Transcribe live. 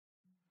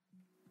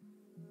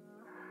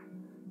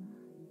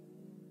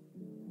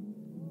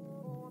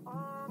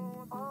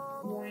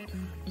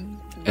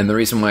And the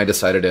reason why I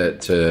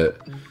decided to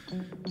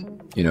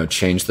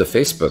change the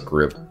Facebook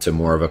group to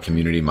more of a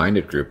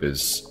community-minded group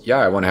is,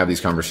 I want to have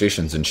these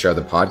conversations and share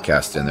the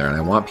podcast in there. And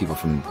I want people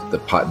from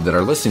that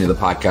are listening to the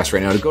podcast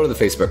right now to go to the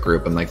Facebook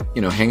group and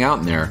hang out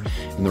in there.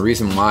 And the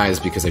reason why is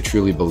because I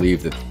truly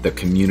believe that the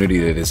community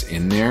that is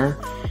in there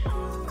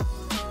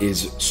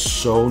is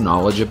so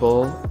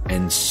knowledgeable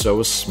and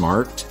so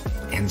smart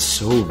and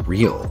so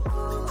real.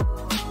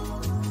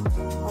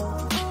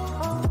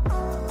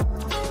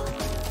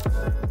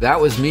 That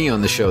was me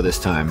on the show this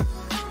time.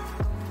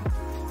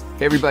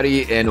 Hey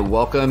everybody, and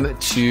welcome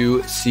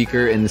to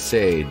Seeker and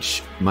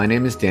Sage. My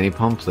name is Danni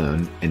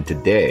Pomplun, and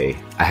today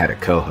I had a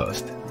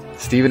co-host,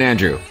 Stephen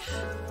Andrew.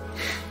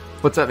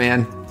 What's up,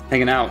 man?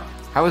 Hanging out.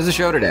 How was the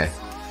show today?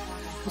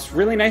 It's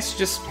really nice to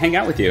just hang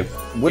out with you.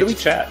 What did we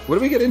chat? What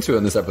did we get into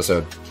in this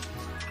episode?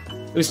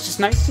 It was just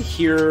nice to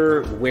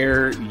hear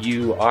where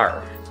you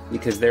are,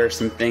 because there are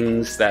some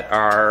things that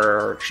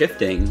are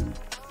shifting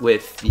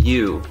with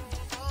you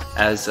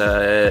as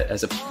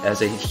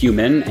a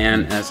human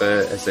and as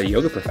a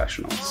yoga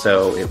professional.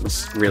 So it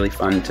was really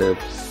fun to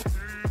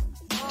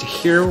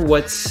hear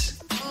what's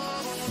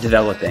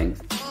developing.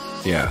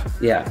 Yeah.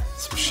 Yeah.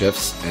 Some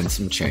shifts and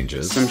some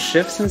changes.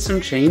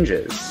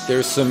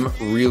 There's some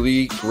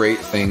really great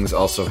things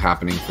also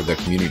happening for the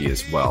community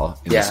as well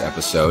in this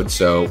episode.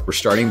 So we're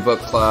starting book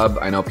club.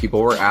 I know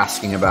people were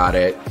asking about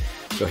it.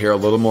 You'll hear a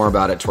little more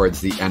about it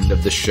towards the end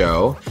of the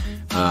show.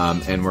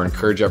 And we're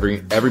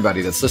encouraging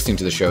everybody that's listening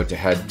to the show to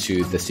head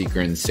to the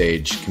Seeker and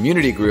Sage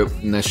community group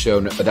in the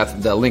show.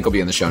 The link will be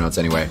in the show notes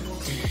anyway.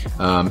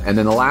 And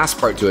then the last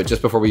part to it,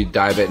 just before we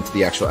dive into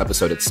the actual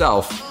episode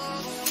itself,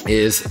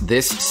 is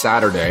this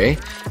Saturday,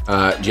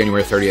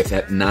 January 30th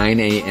at 9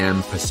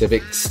 a.m.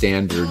 Pacific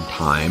Standard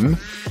Time.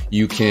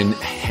 You can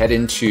head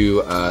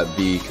into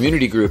the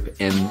community group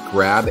and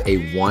grab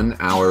a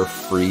 1-hour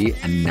free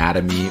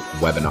anatomy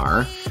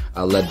webinar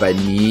led by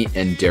me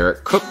and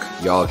Derek Cook.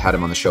 Y'all have had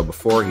him on the show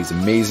before. He's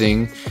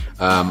amazing.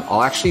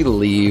 I'll actually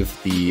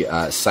leave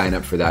the sign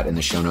up for that in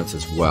the show notes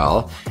as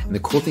well. And the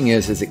cool thing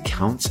is it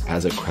counts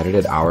as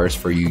accredited hours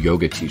for you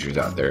yoga teachers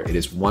out there. It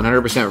is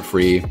 100%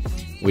 free.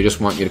 We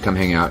just want you to come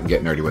hang out and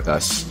get nerdy with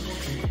us.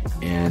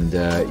 And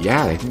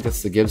I think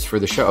that's the gives for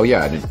the show. Oh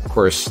yeah, and of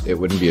course it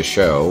wouldn't be a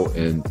show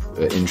in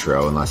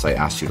intro unless I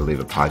asked you to leave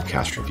a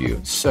podcast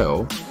review.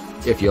 So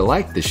if you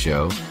like the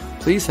show,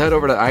 please head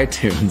over to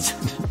iTunes.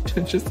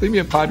 Just leave me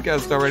a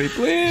podcast already,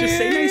 please. Just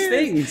say nice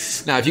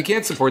things. Now, if you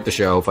can't support the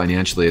show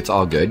financially, it's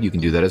all good. You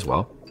can do that as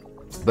well.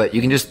 But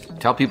you can just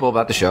tell people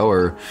about the show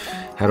or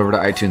head over to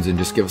iTunes and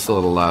just give us a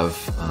little love.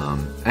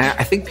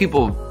 I think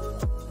people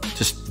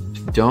just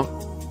don't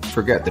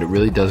forget that it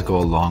really does go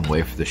a long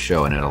way for the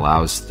show, and it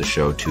allows the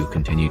show to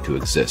continue to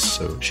exist.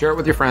 So share it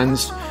with your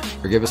friends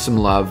or give us some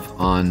love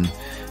on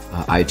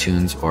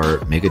iTunes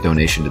or make a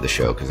donation to the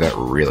show, because that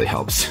really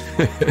helps.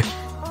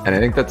 And I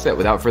think that's it.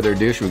 Without further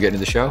ado, should we get into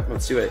the show?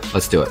 Let's do it.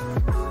 Let's do it.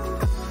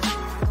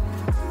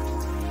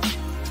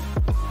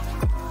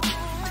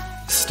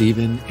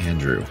 Stephen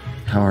Andrew,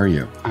 how are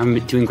you? I'm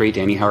doing great,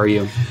 Danny. How are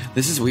you?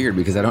 This is weird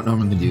because I don't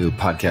normally do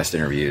podcast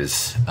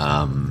interviews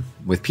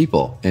with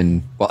people.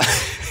 And, well,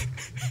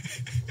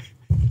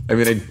 I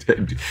mean,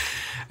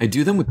 I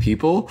do them with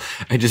people.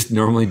 I just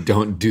normally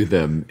don't do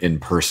them in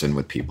person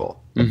with people.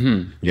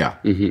 Mm-hmm. Yeah.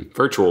 Mm-hmm.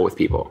 Virtual with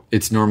people.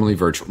 It's normally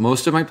virtual.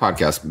 Most of my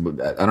podcasts,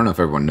 I don't know if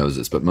everyone knows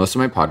this, but most of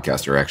my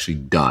podcasts are actually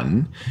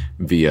done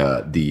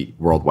via the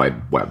World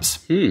Wide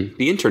Webs. The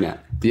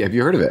internet. Have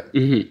you heard of it?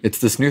 Mm-hmm. It's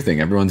this new thing.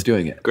 Everyone's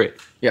doing it. Great.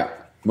 Yeah.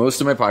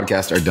 Most of my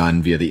podcasts are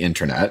done via the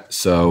internet.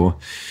 So.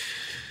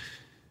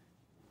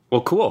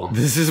 Well, cool.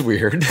 This is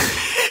weird.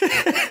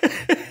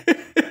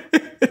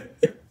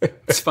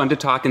 It's fun to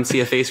talk and see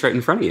a face right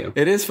in front of you.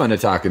 It is fun to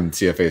talk and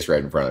see a face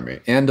right in front of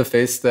me. And a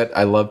face that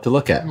I love to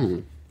look at.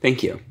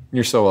 Thank you.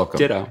 You're so welcome.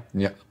 Ditto.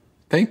 Yeah.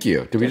 Thank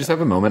you. Did we just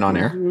have a moment on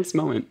air? This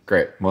moment.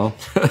 Great. Well,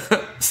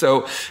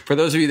 so for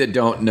those of you that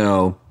don't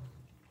know,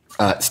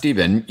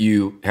 Stephen,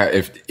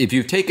 if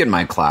you've taken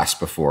my class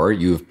before,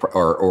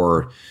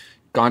 or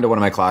gone to one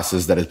of my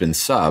classes that has been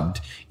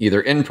subbed,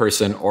 either in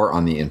person or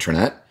on the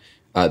internet,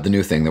 the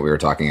new thing that we were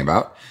talking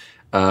about,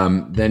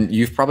 then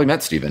you've probably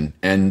met Stephen.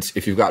 And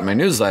if you've gotten my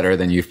newsletter,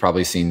 then you've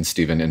probably seen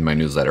Stephen in my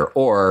newsletter.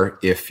 Or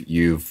if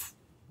you've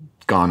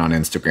gone on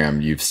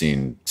Instagram, you've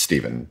seen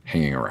Stephen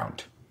hanging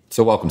around.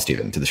 So welcome,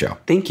 Stephen, to the show.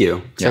 Thank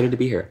you. Excited to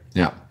be here.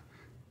 Yeah.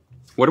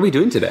 What are we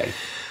doing today?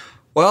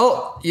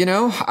 Well,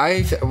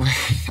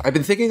 I've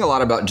been thinking a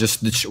lot about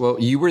just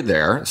you were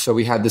there. So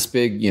we had this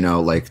big,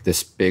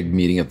 this big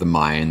meeting of the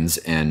minds,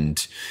 and,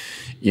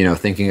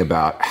 thinking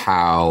about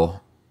how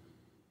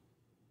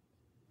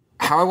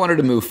I wanted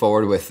to move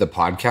forward with the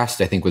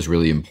podcast, I think was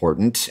really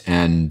important.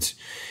 And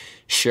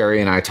Sherry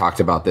and I talked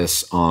about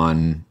this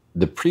on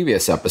the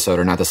previous episode,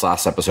 or not this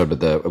last episode, but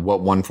the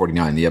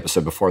 149, the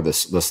episode before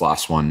this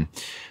last one.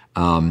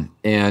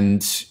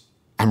 And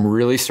I'm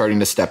really starting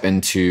to step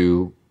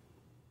into,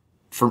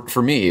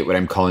 for me, what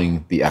I'm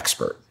calling the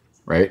expert,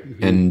 right?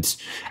 Mm-hmm. And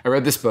I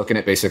read this book, and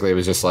it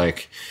was just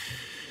like,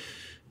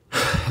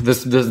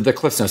 the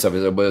Cliff Notes of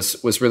it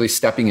was really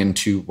stepping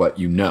into what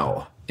you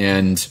know.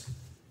 And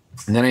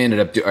then I ended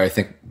up I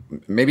think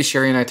maybe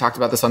Sherry and I talked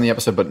about this on the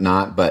episode, but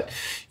not. But,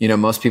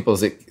 most people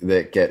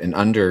that get an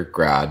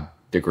undergrad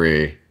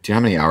degree, do you know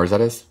how many hours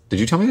that is? Did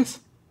you tell me this?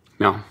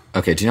 No.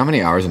 Okay. Do you know how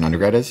many hours an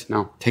undergrad is?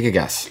 No. Take a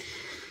guess.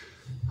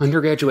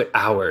 Undergraduate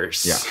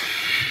hours. Yeah.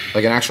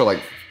 Like an actual,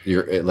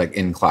 you're like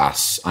in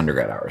class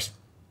undergrad hours.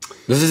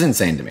 This is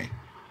insane to me.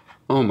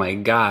 Oh my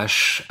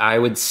gosh. I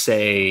would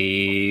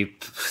say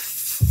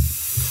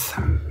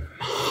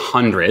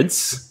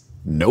hundreds.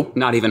 Nope.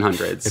 Not even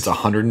hundreds. It's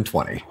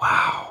 120.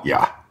 Wow.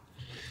 Yeah.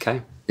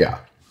 Okay. Yeah.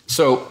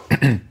 So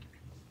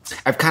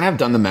I've kind of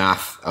done the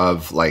math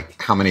of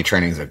like how many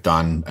trainings I've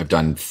done. I've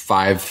done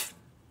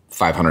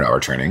 500-hour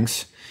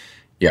trainings.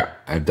 Yeah.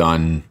 I've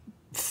done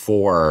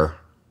 4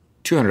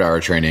 200-hour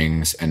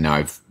trainings, and now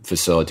I've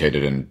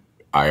facilitated, and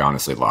I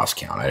honestly lost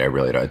count. I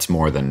really don't. It's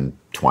more than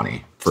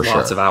 20 for sure.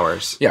 Lots of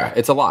hours. Yeah,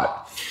 it's a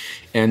lot.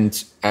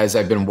 And as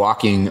I've been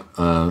walking,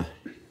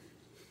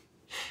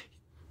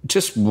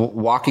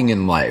 walking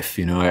in life,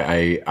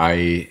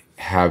 I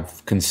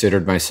have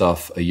considered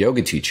myself a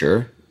yoga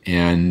teacher,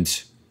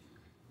 and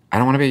I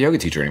don't want to be a yoga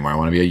teacher anymore. I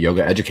want to be a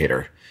yoga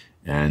educator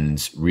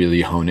and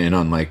really hone in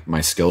on like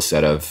my skill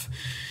set of,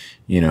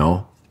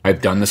 I've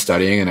done the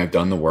studying and I've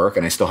done the work,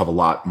 and I still have a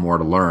lot more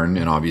to learn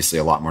and obviously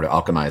a lot more to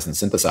alchemize and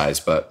synthesize.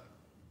 But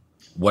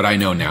what I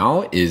know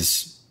now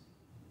is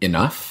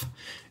enough.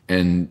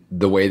 And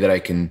the way that I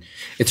can,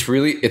 it's a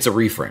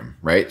reframe,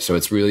 right? So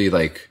it's really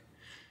like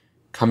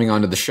coming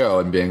onto the show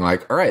and being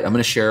like, all right, I'm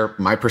going to share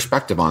my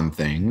perspective on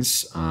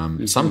things.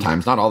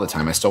 Sometimes, not all the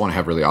time. I still want to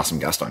have really awesome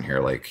guests on here.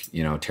 Like,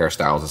 Tara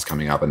Stiles is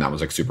coming up, and that was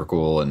like super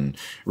cool. And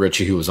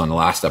Richie, who was on the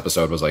last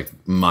episode, was like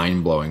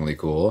mind-blowingly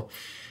cool.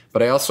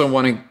 But I also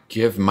want to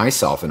give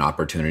myself an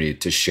opportunity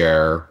to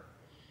share,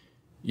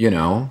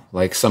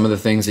 like some of the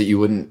things that you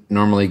wouldn't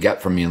normally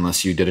get from me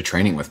unless you did a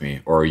training with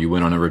me, or you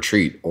went on a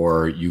retreat,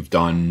 or you've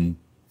done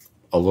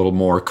a little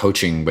more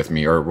coaching with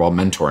me, or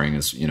mentoring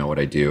is, what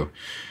I do.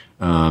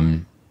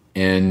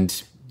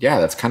 And yeah,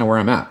 that's kind of where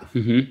I'm at.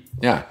 Mm-hmm.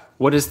 Yeah.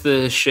 What is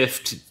the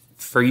shift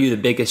for you,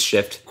 the biggest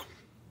shift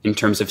in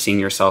terms of seeing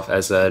yourself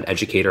as an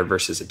educator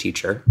versus a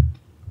teacher?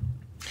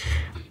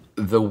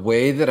 The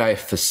way that I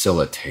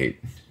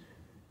facilitate.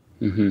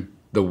 Mm-hmm.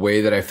 The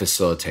way that I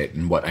facilitate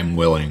and what I'm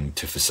willing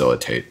to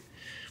facilitate.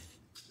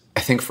 I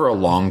think for a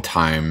long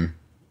time,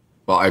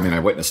 well, I mean, I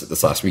witnessed it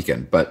this last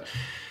weekend, but,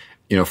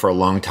 for a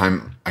long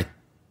time, I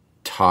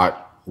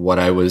taught what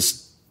I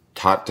was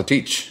taught to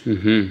teach.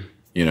 Mm-hmm.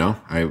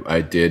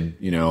 I did,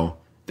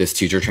 this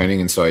teacher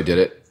training, and so I did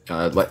it.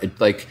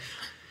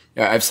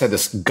 I've said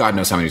this God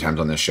knows how many times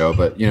on this show,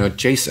 but,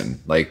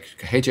 Jason,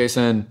 hey,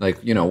 Jason,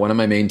 one of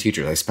my main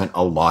teachers, I spent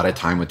a lot of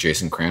time with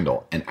Jason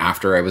Crandall. And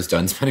after I was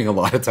done spending a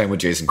lot of time with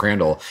Jason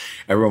Crandall,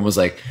 everyone was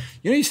like,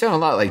 you sound a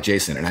lot like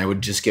Jason. And I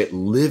would just get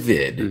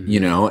livid,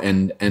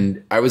 mm-hmm.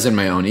 And I was in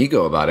my own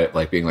ego about it,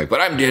 like being like,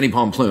 but I'm Danni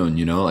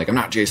Pomplun, I'm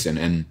not Jason.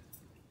 And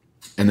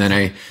then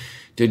I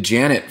did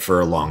Janet for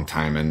a long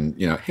time, and,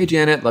 hey,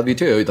 Janet, love you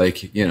too.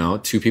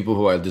 Two people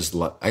who I just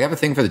love. I have a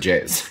thing for the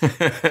J's.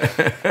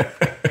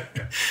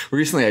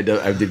 Recently, I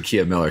did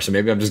Kia Miller, so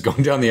maybe I'm just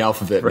going down the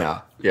alphabet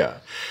now. Yeah.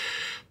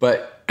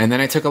 And then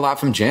I took a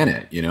lot from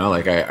Janet,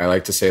 I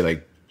like to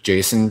say,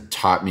 Jason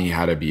taught me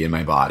how to be in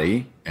my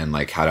body and,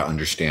 how to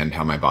understand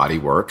how my body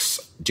works.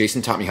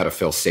 Jason taught me how to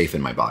feel safe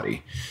in my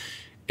body.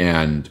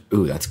 And,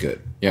 ooh, that's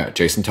good. Yeah,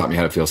 Jason taught me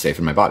how to feel safe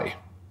in my body,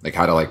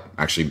 how to,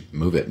 actually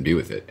move it and be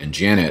with it. And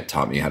Janet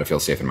taught me how to feel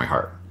safe in my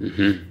heart,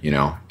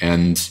 mm-hmm.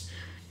 And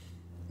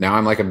now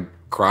I'm a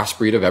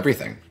crossbreed of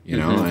everything,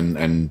 mm-hmm.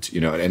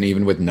 and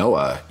even with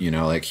Noah,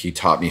 he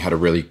taught me how to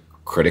really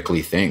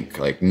critically think.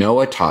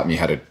 Noah taught me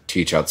how to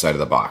teach outside of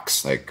the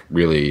box,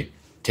 really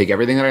take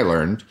everything that I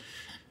learned,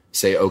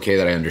 say, okay,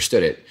 that I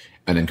understood it,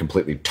 and then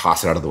completely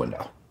toss it out of the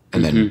window,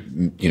 and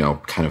mm-hmm. then,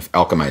 kind of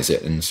alchemize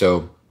it. And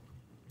so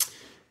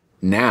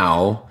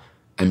now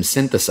I'm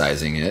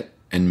synthesizing it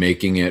and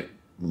making it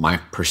my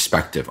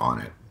perspective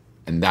on it.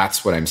 And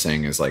that's what I'm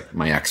saying is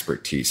my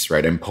expertise,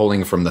 right? I'm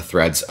pulling from the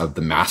threads of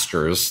the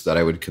masters that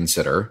I would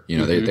consider,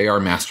 mm-hmm. they are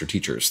master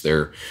teachers.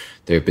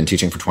 They've been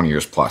teaching for 20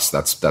 years plus.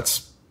 That's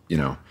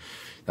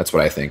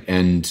what I think.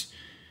 And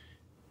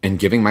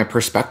giving my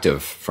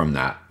perspective from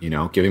that,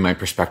 giving my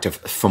perspective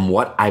from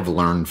what I've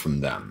learned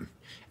from them,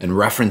 and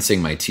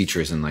referencing my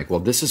teachers and well,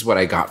 this is what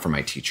I got from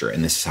my teacher,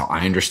 and this is how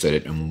I understood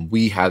it. And when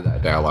we had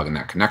that dialogue and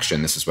that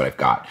connection, this is what I've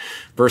got,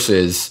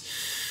 versus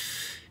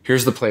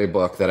here's the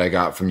playbook that I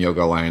got from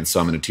Yoga Alliance. So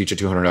I'm going to teach a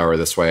 200-hour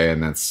this way.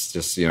 And that's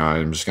just,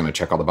 I'm just going to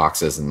check all the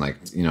boxes and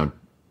you know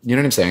what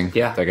I'm saying?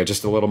 Yeah. I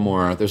just there's a little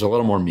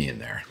more me in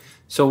there.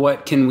 So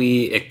what can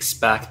we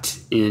expect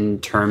in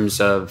terms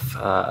of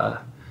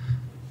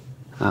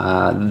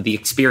the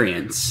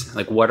experience?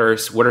 What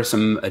are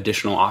some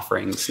additional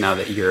offerings now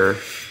that you're...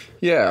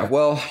 Yeah,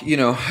 well,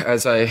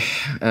 as I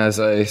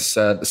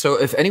said, so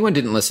if anyone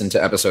didn't listen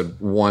to episode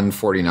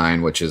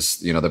 149, which is,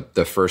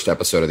 the first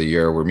episode of the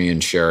year, where me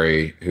and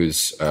Sherry,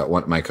 who's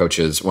one of my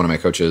coaches,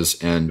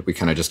 and we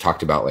kind of just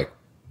talked about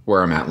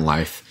where I'm at in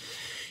life.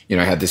 You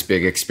know, I had this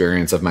big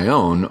experience of my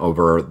own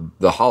over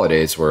the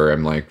holidays where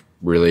I'm like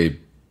really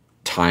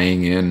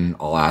tying in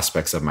all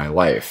aspects of my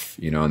life,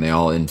 you know, and they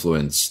all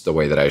influence the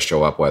way that I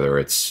show up, whether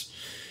it's,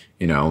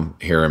 you know,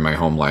 here in my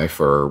home life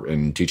or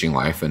in teaching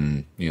life.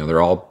 And, you know,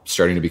 they're all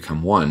starting to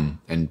become one.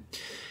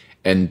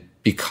 And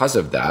because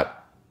of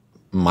that,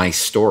 my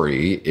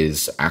story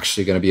is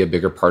actually going to be a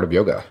bigger part of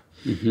yoga.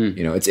 Mm-hmm.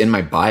 You know, it's in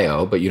my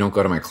bio, but you don't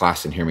go to my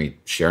class and hear me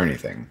share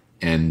anything.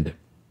 And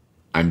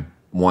I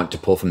want to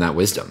pull from that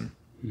wisdom.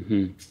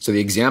 Mm-hmm. So the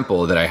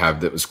example that I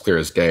have that was clear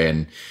as day,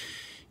 and,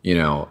 you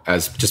know,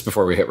 as just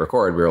before we hit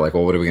record, we were like,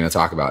 well, what are we going to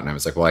talk about? And I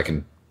was like, well, I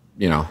can,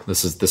 you know,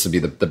 this would be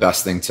the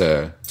best thing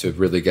to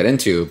really get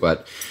into.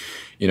 But,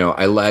 you know,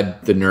 I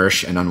led the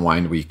Nourish and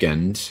Unwind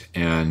weekend.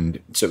 And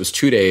so it was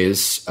 2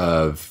 days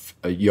of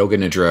a yoga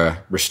nidra,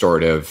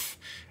 restorative,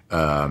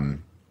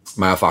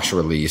 myofascial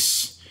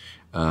release,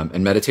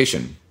 and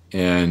meditation.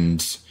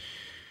 And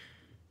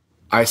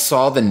I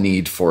saw the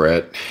need for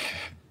it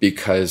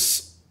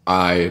because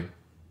I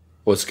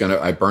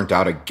burnt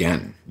out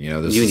again. You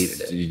know, you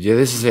needed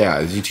it. Yeah,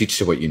 you teach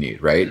to what you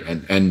need, right?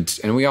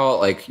 And we all,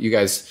 like, you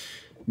guys,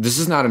 this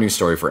is not a new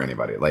story for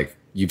anybody. Like,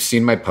 you've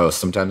seen my posts.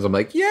 Sometimes I'm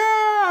like,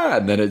 yeah,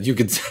 and then you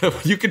could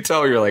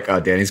tell you're like, oh,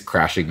 Danny's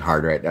crashing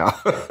hard right now.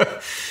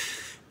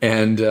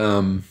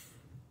 And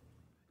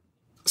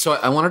so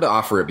I wanted to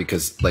offer it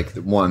because, like,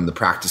 one, the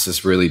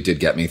practices really did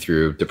get me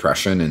through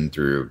depression and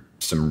through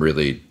some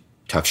really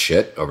tough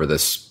shit over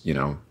this, you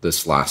know,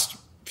 this last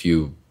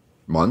few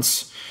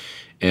months.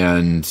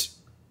 And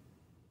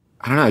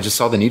I don't know, I just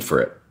saw the need for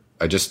it.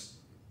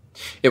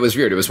 It was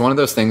weird. It was one of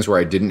those things where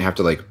I didn't have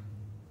to, like,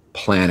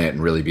 plan it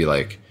and really be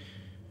like,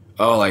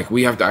 oh, like,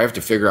 I have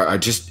to figure out,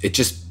 it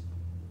just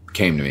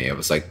came to me. It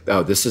was like,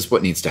 oh, this is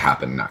what needs to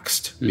happen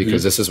next,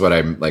 because this is what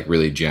I'm, like,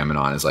 really jamming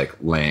on, is like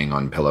laying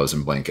on pillows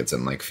and blankets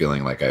and, like,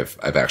 feeling like I've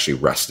actually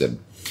rested.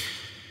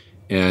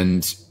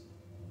 And,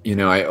 you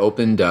know, I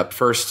opened up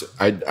first.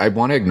 I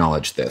want to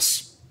acknowledge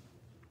this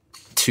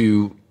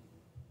to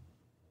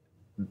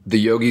the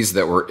yogis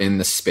that were in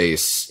the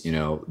space, you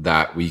know,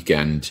 that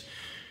weekend.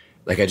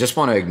 Like, I just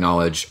want to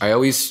acknowledge, I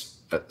always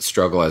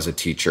struggle as a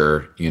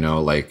teacher, you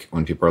know, like,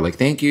 when people are like,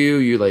 thank you,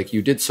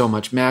 you did so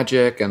much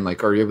magic, and,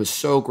 like, or it was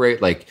so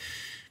great. Like,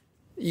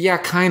 yeah,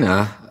 kind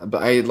of,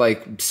 but I,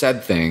 like,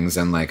 said things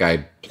and, like,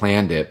 I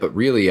planned it, but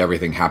really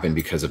everything happened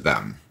because of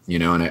them, you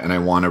know. And I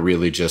want to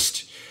really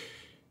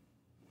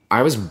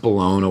I was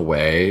blown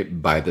away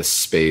by the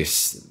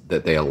space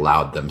that they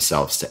allowed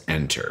themselves to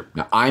enter.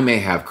 Now, I may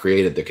have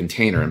created the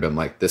container and been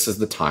like, this is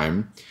the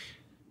time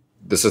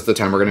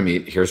we're going to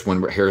meet. Here's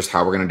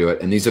how we're going to do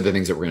it. And these are the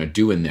things that we're going to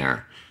do in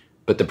there.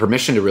 But the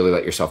permission to really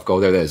let yourself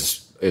go there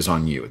is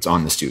on you. It's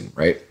on the student,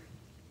 right?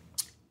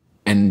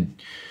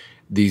 And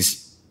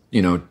these,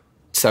 you know,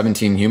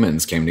 17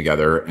 humans came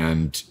together,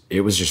 and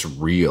it was just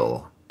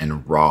real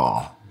and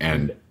raw.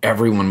 And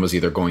everyone was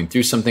either going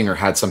through something or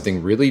had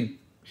something really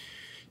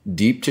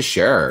deep to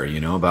share, you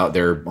know, about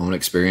their own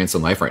experience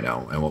in life right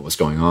now and what was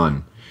going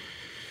on.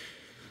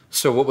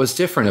 So what was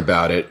different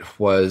about it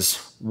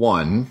was,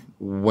 one,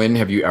 when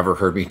have you ever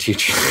heard me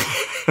teach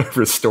a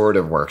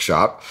restorative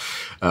workshop?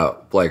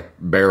 Like,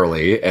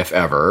 barely, if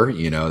ever.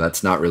 You know,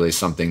 that's not really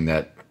something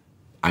that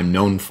I'm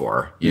known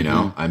for. You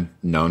know, I'm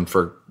known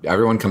for,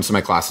 everyone comes to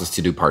my classes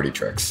to do party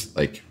tricks.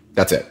 Like,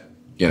 that's it.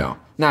 You know,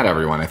 not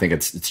everyone. I think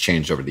it's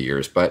changed over the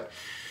years, but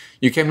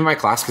you came to my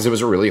class because it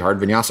was a really hard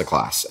vinyasa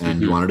class,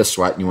 and you wanted to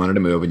sweat and you wanted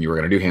to move and you were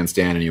going to do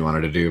handstand and you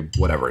wanted to do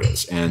whatever it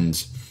is.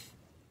 And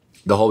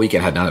the whole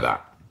weekend had none of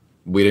that.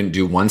 We didn't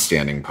do one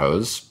standing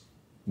pose.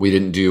 We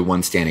didn't do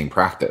one standing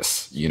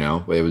practice. You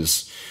know, it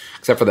was,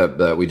 except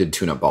for we did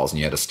tune-up balls and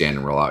you had to stand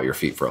and roll out your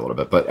feet for a little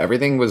bit, but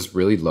everything was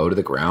really low to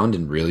the ground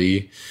and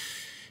really,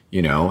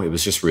 you know, it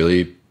was just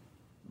really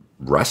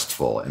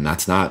restful. And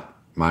that's not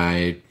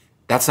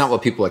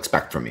what people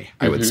expect from me,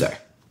 I would say.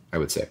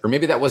 Or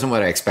maybe that wasn't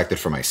what I expected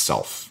for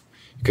myself.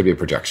 It could be a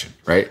projection,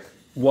 right?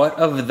 What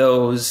of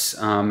those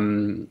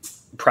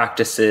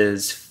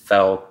practices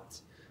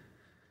felt,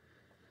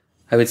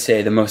 I would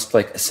say, the most,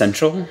 like,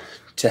 essential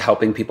to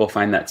helping people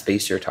find that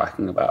space you're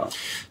talking about?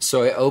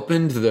 So I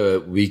opened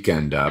the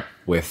weekend up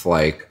with,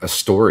 like, a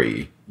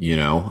story, you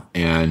know,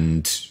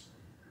 and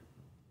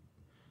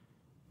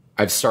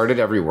I've started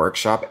every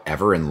workshop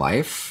ever in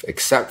life,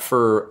 except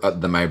for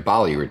my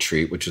Bali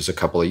retreat, which was a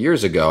couple of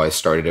years ago. I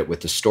started it with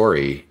the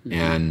story,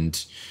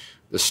 and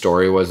the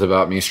story was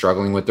about me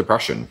struggling with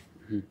depression.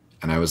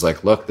 And I was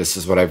like, look, this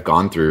is what I've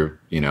gone through,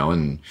 you know,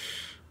 and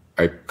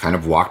I kind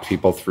of walked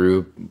people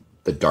through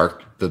the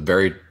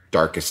very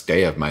darkest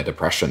day of my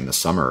depression this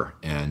summer,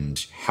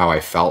 and how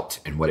I felt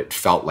and what it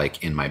felt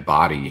like in my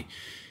body.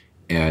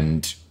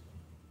 And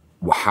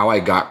how I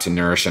got to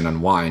Nourish and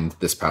Unwind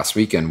this past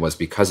weekend was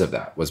because of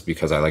that, was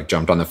because I, like,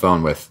 jumped on the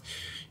phone with,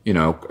 you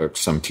know,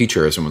 some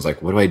teachers and was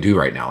like, what do I do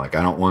right now? Like,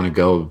 I don't want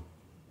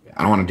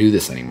to do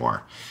this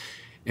anymore.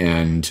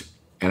 And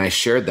I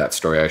shared that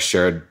story. I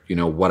shared, you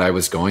know, what I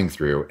was going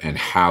through and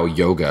how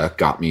yoga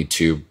got me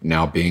to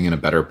now being in a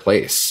better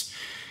place.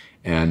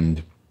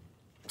 And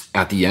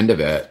at the end of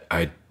it,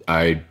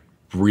 I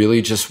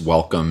really just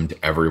welcomed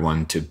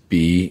everyone to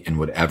be in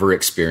whatever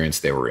experience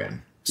they were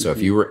in. So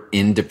if you were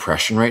in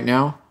depression right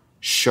now,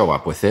 show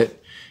up with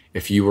it.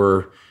 If you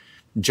were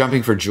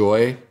jumping for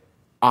joy,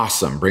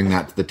 awesome, bring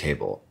that to the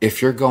table.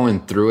 If you're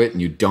going through it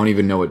and you don't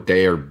even know what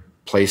day or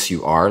place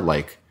you are,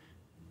 like,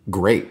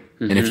 great.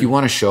 And if you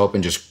want to show up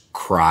and just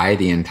cry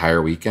the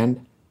entire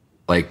weekend,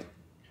 like,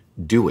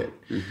 do it.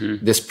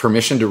 This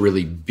permission to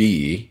really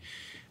be,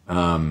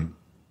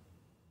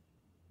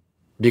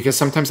 because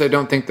sometimes I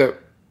don't think that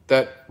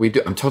we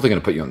do. I'm totally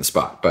going to put you on the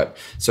spot, but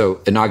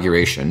so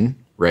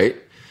inauguration, right?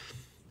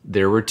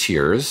 There were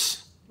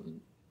tears,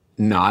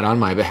 not on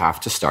my behalf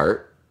to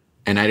start,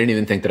 and I didn't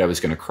even think that I was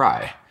going to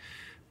cry.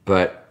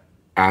 But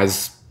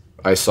as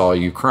I saw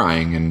you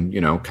crying and,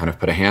 kind of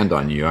put a hand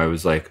on you, I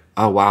was like,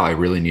 oh, wow, I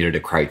really needed to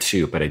cry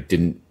too. But I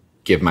didn't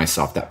give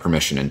myself that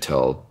permission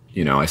until,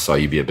 I saw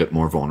you be a bit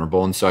more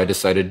vulnerable. And so I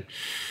decided,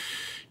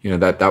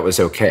 that was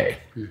okay.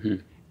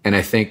 And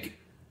I think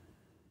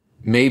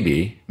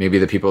maybe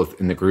the people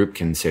in the group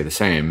can say the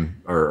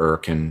same or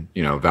can,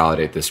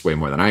 validate this way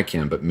more than I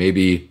can. But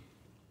maybe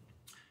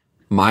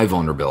my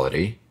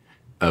vulnerability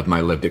of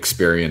my lived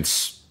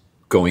experience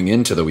going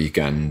into the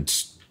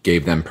weekend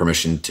gave them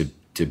permission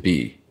to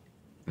be.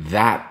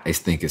 That, I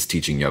think, is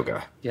teaching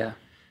yoga. Yeah.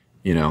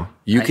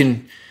 You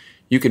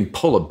can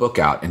pull a book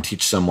out and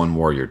teach someone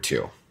Warrior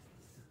too.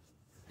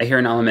 I hear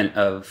an element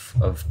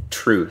of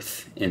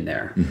truth in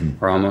there,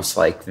 or almost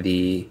like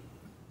the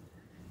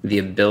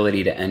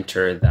ability to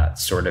enter that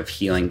sort of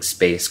healing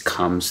space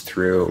comes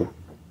through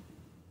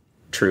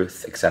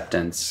truth,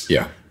 acceptance.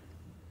 Yeah.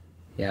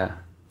 Yeah.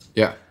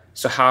 Yeah.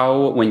 So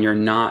how, when you're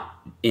not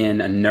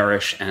in a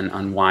nourish and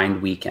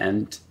unwind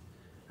weekend,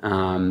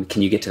 can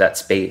you get to that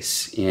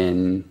space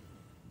in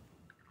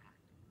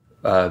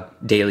a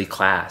daily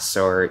class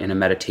or in a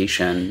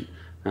meditation?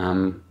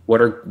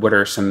 What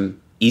are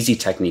some easy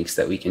techniques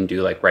that we can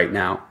do like right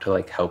now to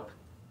like help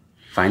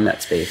find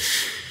that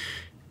space?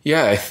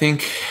 Yeah, I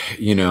think,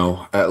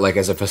 like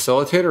as a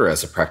facilitator or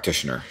as a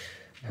practitioner?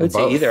 I would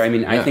say either. I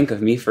mean, I think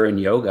of me for in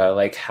yoga,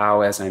 like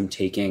how, as I'm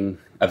taking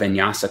a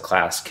vinyasa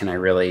class, can I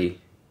really,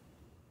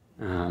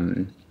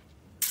 how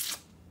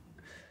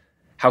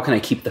can I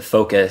keep the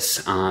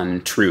focus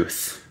on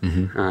truth,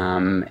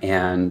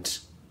 and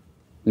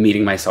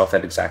meeting myself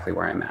at exactly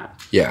where I'm at?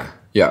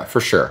 Yeah, for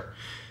sure.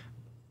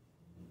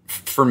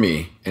 For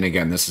me, and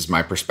again, this is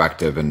my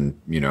perspective, and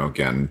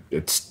again,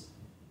 it's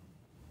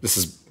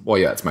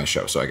my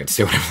show, so I can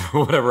say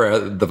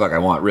whatever the fuck I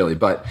want, really.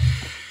 But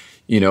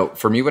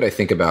for me, what I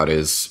think about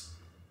is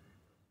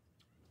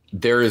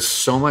there is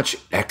so much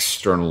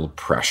external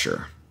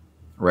pressure,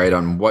 right,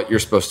 on what you're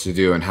supposed to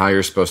do and how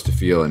you're supposed to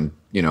feel, and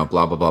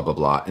blah blah blah blah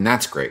blah, and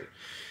that's great.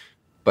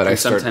 But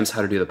sometimes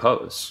how to do the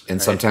pose, and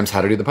sometimes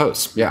how to do the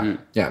pose. Yeah,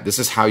 yeah. This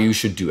is how you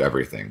should do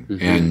everything,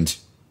 and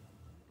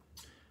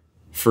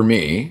for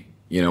me,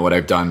 what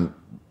I've done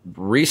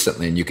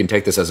recently, and you can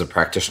take this as a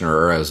practitioner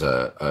or as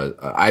a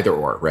either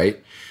or, right?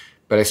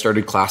 But I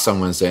started class on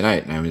Wednesday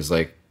night, and I was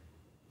like,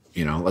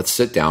 let's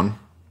sit down,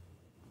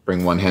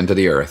 bring one hand to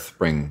the earth,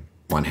 bring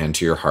one hand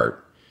to your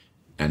heart,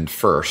 and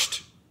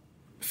first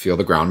feel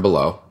the ground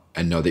below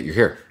and know that you're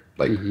here.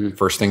 Like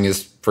first thing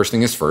is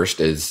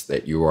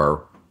that you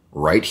are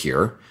right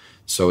here.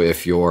 So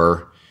if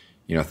you're,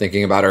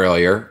 thinking about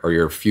earlier or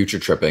you're future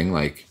tripping,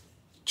 like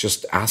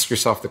just ask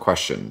yourself the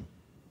question,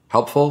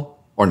 helpful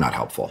or not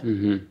helpful?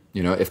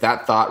 If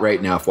that thought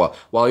right now,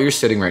 while you're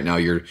sitting right now,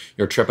 you're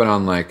tripping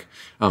on like,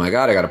 oh my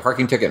God, I got a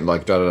parking ticket and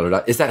like, da, da, da,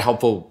 da. Is that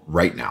helpful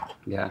right now?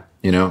 Yeah.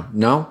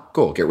 No,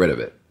 cool. Get rid of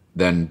it.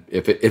 Then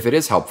if it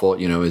is helpful,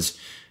 is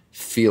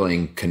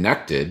feeling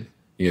connected.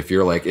 If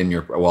you're like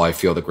I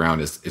feel the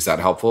ground, is that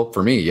helpful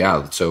for me?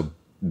 Yeah. So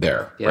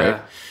there,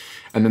 right?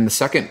 And then the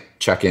second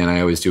check-in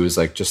I always do is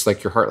like, just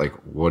like your heart, like,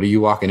 what are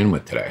you walking in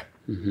with today?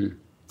 And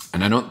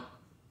I don't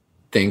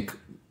think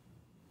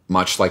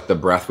much like the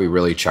breath, we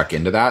really check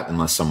into that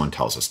unless someone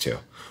tells us to,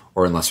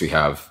 or unless we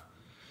have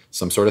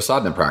some sort of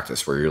sadhana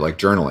practice where you're like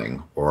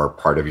journaling, or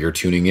part of your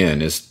tuning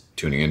in is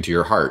tuning into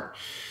your heart.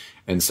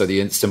 And so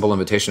the simple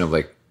invitation of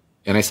like,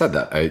 and I said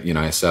that,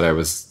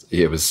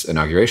 it was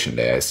inauguration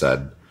day. I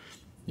said,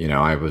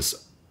 I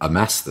was a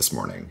mess this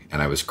morning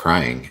and I was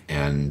crying,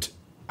 and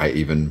I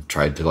even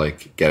tried to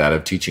like get out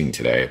of teaching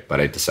today,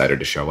 but I decided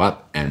to show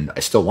up, and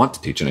I still want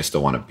to teach and I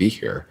still want to be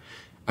here.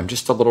 I'm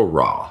just a little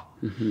raw,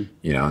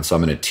 and so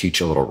I'm going to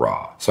teach a little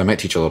raw. So I might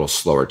teach a little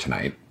slower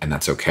tonight, and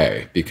that's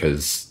okay,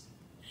 because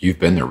you've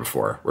been there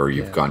before where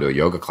you've gone to a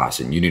yoga class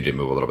and you need to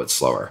move a little bit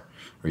slower,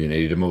 or you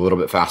need to move a little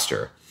bit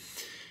faster.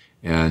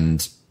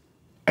 And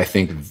I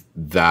think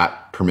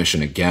that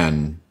permission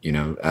again,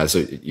 as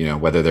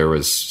whether there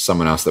was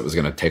someone else that was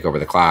going to take over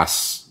the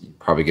class,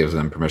 probably gives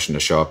them permission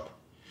to show up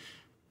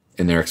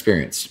in their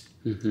experience.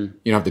 You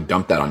don't have to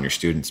dump that on your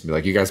students and be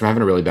like, you guys are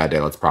having a really bad day.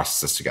 Let's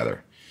process this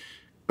together.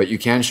 But you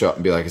can show up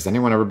and be like, has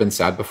anyone ever been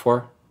sad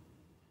before?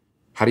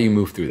 How do you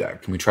move through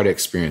that? Can we try to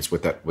experience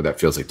what that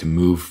feels like to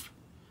move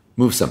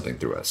something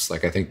through us?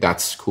 Like, I think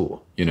that's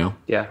cool,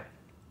 Yeah.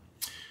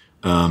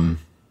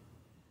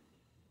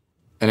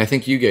 And I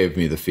think you gave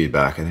me the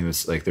feedback. I think it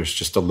was like, there's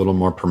just a little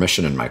more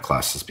permission in my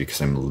classes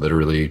because I'm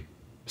literally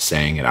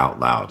saying it out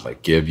loud.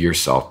 Like, give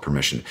yourself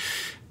permission.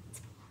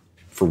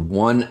 For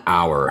 1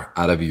 hour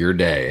out of your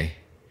day,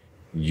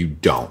 you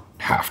don't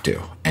have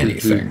to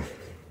anything.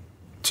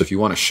 Mm-hmm. So if you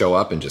want to show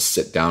up and just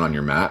sit down on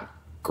your mat,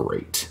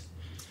 great.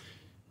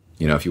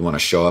 You know, if you want to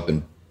show up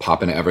and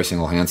pop into every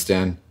single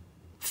handstand,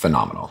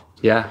 phenomenal.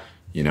 Yeah.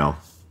 You know,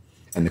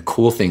 and the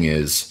cool thing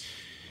is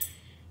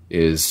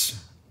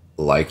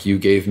like you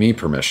gave me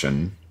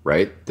permission,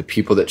 right? The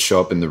people that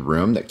show up in the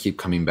room that keep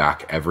coming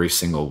back every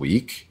single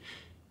week,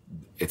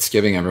 it's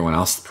giving everyone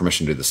else the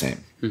permission to do the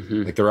same.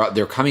 Mm-hmm. Like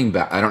they're coming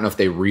back. I don't know if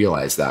they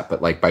realize that,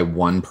 but like by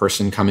one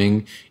person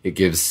coming, it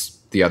gives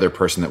the other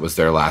person that was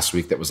there last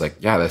week that was like,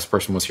 yeah, this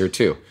person was here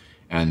too.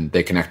 And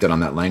they connected on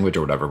that language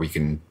or whatever. We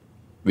can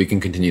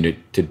continue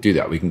to do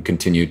that. We can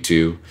continue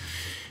to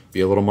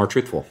be a little more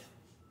truthful.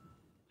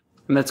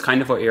 And that's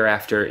kind of what you're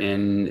after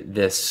in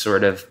this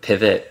sort of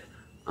pivot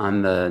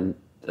on the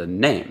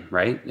name,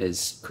 right?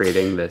 Is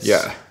creating this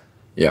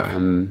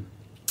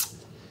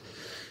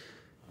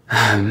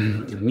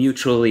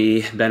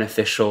mutually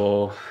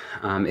beneficial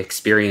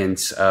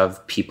experience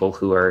of people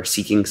who are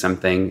seeking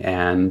something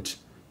and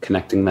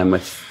connecting them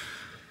with.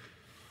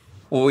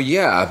 Well,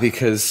 yeah,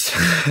 because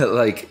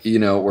like, you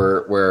know,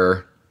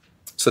 we're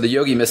so the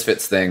Yogi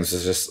Misfits things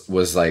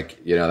was like,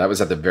 you know, that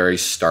was at the very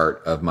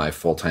start of my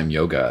full-time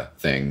yoga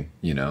thing,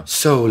 you know,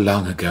 so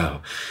long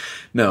ago.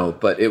 No,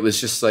 but it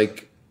was just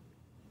like,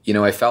 you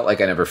know, I felt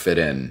like I never fit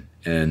in.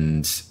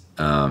 And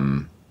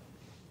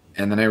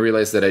then I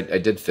realized that I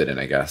did fit in,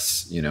 I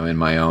guess, you know, in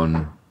my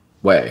own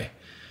way.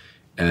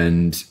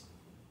 And,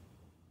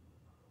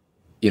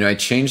 you know, I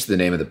changed the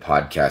name of the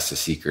podcast to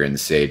Seeker and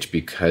Sage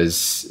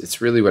because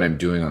it's really what I'm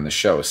doing on the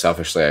show.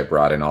 Selfishly, I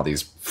brought in all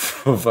these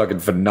fucking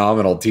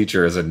phenomenal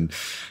teachers and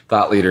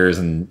thought leaders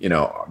and, you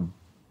know,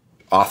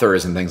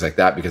 authors and things like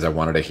that because I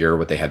wanted to hear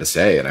what they had to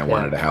say and I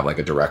wanted to have like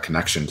a direct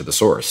connection to the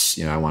source.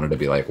 You know, I wanted to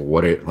be like,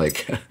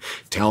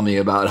 tell me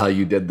about how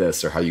you did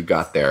this or how you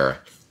got there.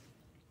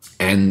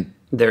 And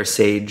their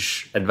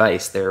sage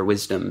advice, their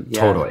wisdom.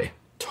 Yeah. Totally.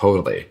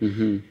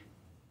 Mm-hmm.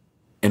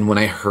 And when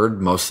I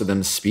heard most of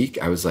them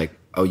speak, I was like,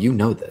 oh, you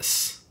know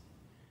this.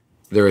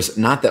 There was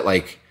not that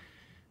like,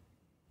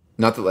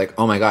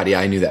 oh my God, yeah,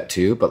 I knew that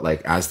too. But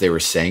like, as they were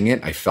saying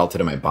it, I felt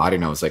it in my body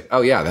and I was like,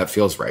 oh yeah, that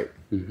feels right.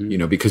 Mm-hmm. You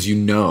know, because you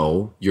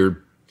know,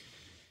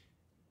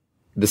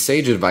 the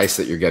sage advice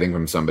that you're getting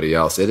from somebody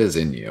else, it is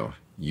in you.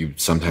 You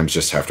sometimes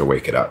just have to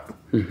wake it up,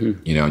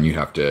 you know,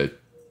 and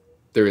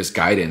there is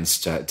guidance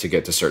to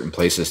get to certain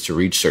places, to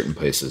reach certain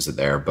places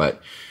there.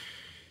 But,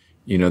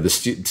 you know, the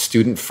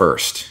student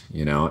first,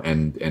 you know,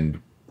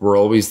 and we're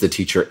always the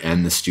teacher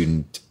and the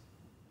student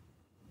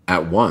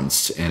at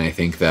once. And I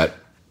think that,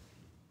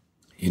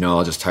 you know,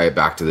 I'll just tie it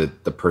back to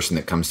the person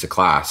that comes to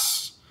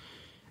class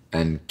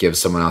and gives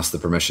someone else the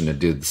permission to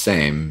do the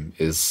same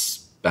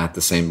is that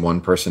the same one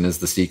person is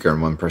the seeker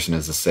and one person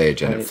is the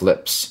sage, and it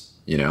flips,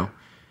 you know?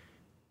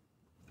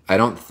 I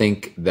don't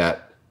think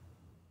that,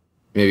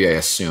 maybe I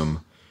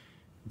assume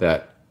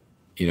that,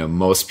 you know,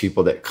 most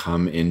people that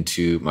come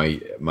into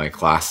my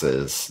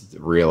classes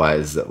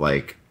realize that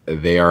like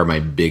they are my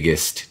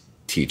biggest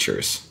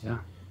teachers. Yeah.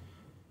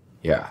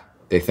 Yeah.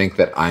 They think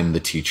that I'm the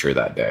teacher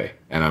that day.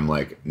 And I'm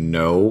like,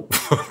 no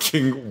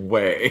fucking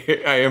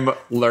way. I am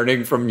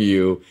learning from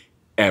you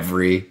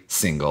every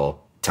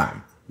single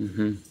time.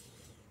 Mm-hmm.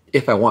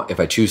 If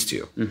I choose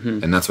to.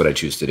 Mm-hmm. And that's what I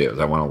choose to do, is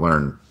I want to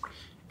learn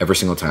every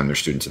single time there's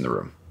students in the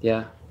room.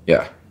 Yeah.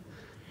 Yeah.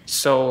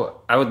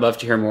 So I would love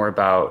to hear more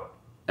about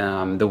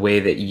the way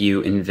that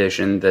you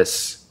envision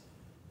this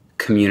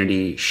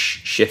community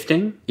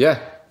shifting. Yeah.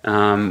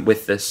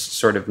 With this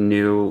sort of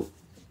new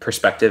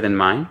perspective in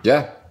mind.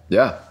 Yeah.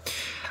 Yeah.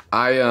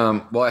 I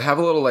have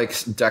a little like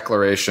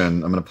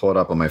declaration. I'm going to pull it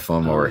up on my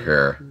phone while we're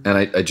here. And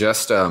I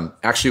just,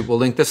 actually we'll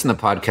link this in the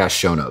podcast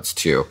show notes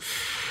too,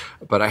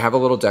 but I have a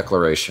little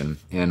declaration,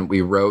 and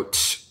we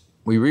rewrote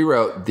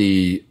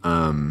the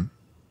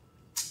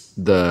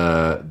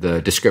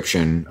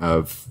description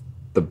of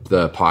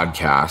the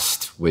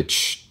podcast,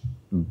 which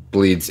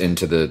bleeds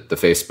into the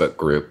Facebook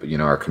group, you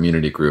know, our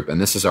community group. And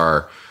this is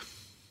our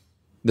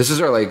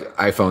like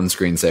iPhone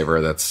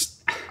screensaver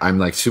I'm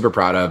like super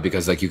proud of,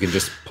 because like you can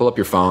just pull up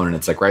your phone and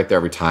it's like right there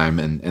every time.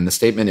 And the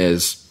statement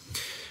is,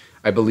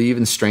 I believe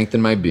in strength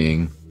in my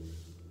being.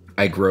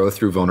 I grow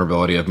through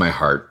vulnerability of my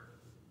heart.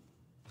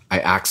 I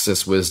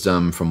access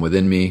wisdom from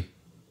within me.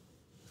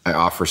 I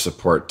offer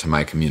support to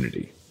my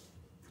community.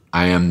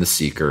 I am the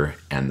seeker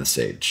and the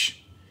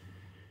sage.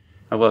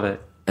 I love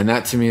it. And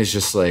that to me is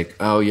just like,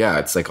 oh yeah,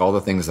 it's like all the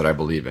things that I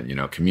believe in, you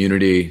know,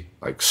 community,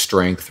 like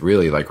strength,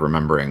 really like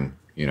remembering,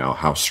 you know,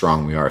 how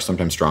strong we are.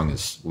 Sometimes strong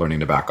is learning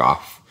to back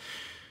off.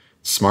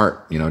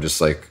 Smart, you know,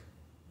 just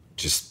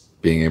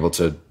being able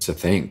to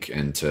think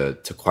and to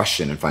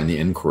question and find the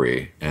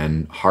inquiry,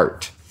 and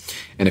heart.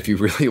 And if you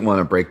really want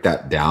to break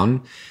that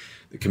down,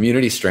 the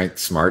community, strength,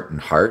 smart, and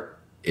heart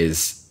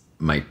is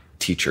my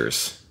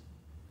teachers.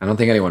 I don't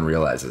think anyone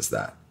realizes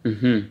that,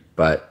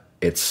 but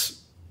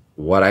it's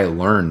what I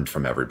learned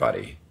from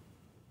everybody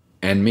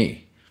and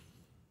me.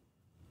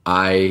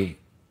 I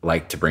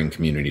like to bring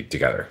community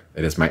together.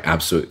 It is my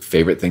absolute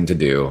favorite thing to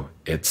do.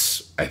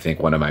 It's, I think,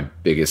 one of my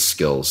biggest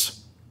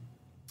skills.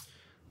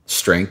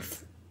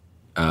 Strength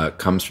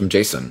comes from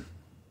Jason,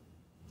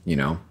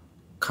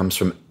 comes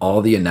from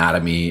all the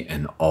anatomy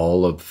and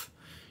all of,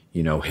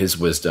 his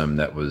wisdom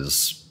that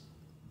was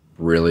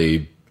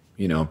really,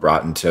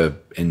 brought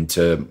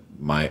into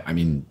my,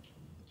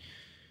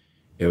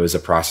 it was a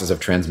process of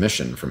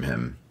transmission from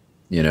him,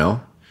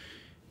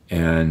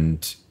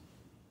 and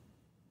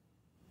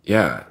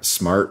yeah,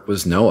 smart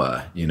was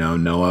Noah.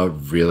 Noah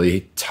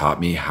really taught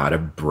me how to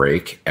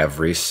break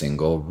every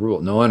single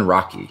rule. Noah and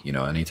Rocky,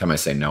 anytime I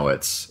say Noah,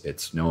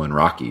 it's Noah and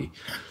Rocky,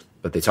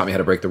 but they taught me how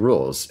to break the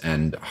rules.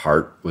 And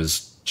Hart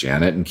was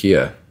Janet and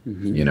Kia.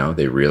 Mm-hmm.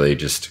 They really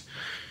just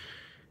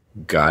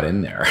got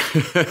in there.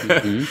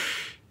 Mm-hmm.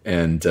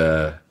 And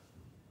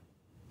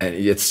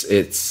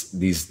it's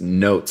these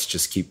notes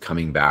just keep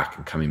coming back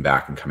and coming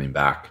back and coming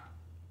back.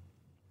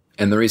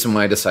 And the reason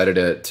why I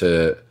decided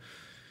to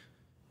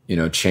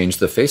change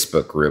the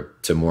Facebook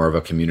group to more of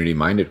a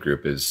community-minded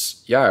group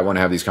is, I want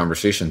to have these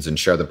conversations and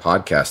share the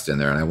podcast in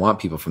there. And I want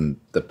people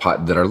from that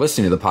are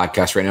listening to the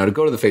podcast right now to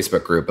go to the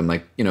Facebook group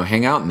and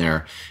hang out in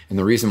there. And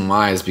the reason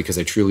why is because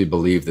I truly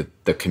believe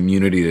that the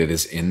community that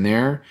is in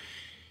there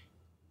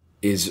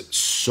is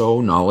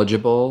so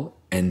knowledgeable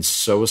and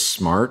so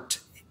smart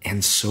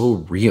and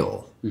so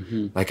real.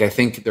 Mm-hmm. I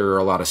think there are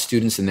a lot of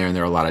students in there and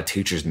there are a lot of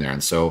teachers in there.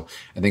 And so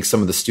I think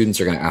some of the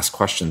students are going to ask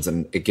questions,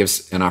 and it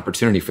gives an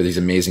opportunity for these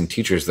amazing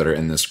teachers that are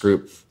in this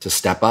group to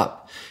step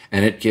up.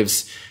 And it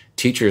gives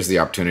teachers the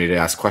opportunity to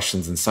ask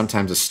questions. And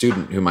sometimes a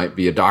student who might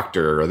be a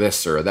doctor or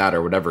this or that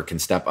or whatever can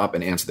step up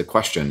and answer the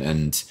question.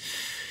 And,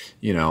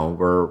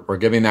 we're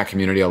giving that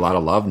community a lot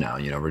of love now.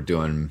 We're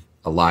doing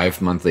a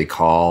live monthly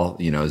call,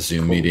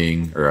 Zoom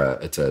meeting, or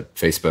it's a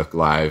Facebook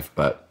live,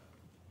 but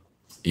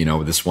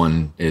this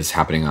one is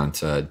happening on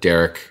to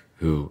Derek,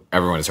 who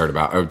everyone has heard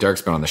about. Oh,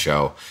 Derek's been on the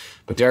show,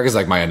 but Derek is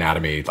like my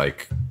anatomy,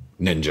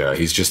 ninja.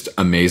 He's just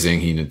amazing.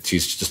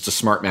 He's just a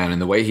smart man.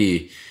 And the way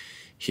he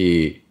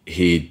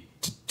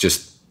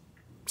just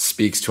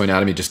speaks to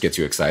anatomy just gets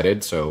you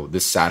excited. So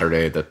this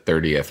Saturday, the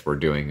 30th, we're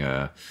doing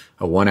a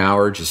 1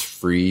 hour, just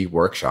free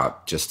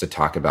workshop just to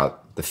talk about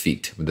the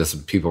feet.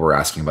 People were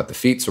asking about the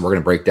feet. So we're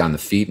going to break down the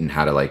feet and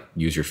how to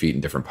use your feet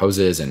in different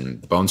poses and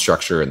the bone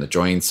structure and the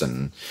joints.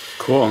 And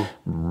cool.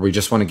 We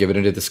just want to give it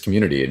into this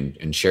community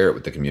and share it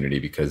with the community,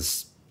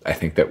 because I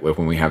think that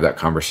when we have that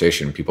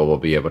conversation, people will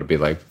be able to be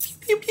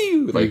pew,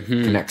 pew,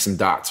 mm-hmm. connect some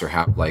dots or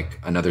have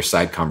another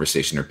side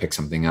conversation or pick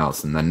something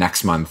else. And then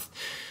next month,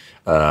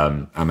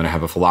 I'm going to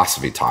have a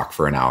philosophy talk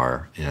for an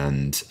hour.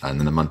 And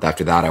then the month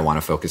after that, I want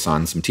to focus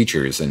on some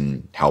teachers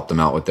and help them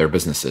out with their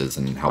businesses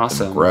and help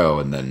them grow.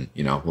 And then,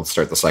 we'll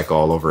start the cycle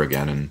all over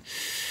again and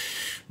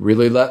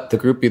really let the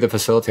group be the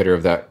facilitator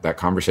of that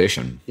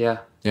conversation. Yeah.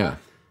 Yeah.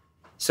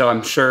 So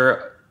I'm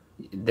sure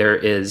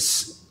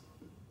this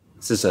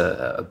is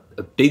a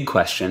big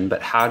question,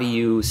 but how do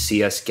you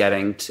see us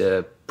getting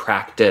to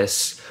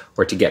practice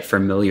or to get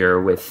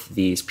familiar with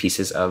these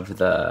pieces of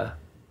the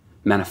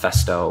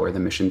manifesto or the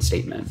mission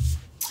statement?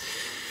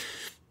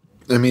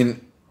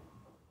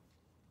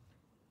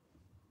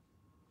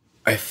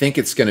 I think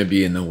it's going to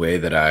be in the way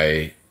that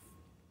I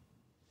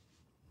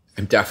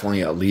am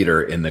definitely a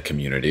leader in the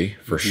community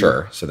for mm-hmm.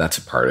 sure. So that's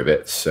a part of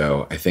it.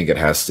 So I think it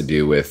has to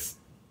do with,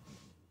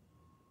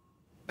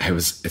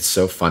 it's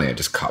so funny. I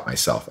just caught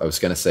myself. I was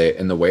going to say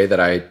in the way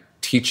that I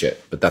teach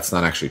it, but that's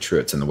not actually true.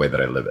 It's in the way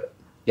that I live it.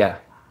 Yeah.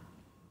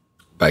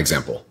 By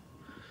example.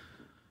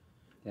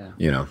 Yeah.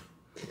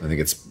 I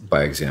think it's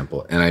by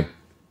example. And I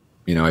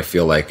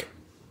feel like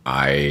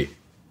I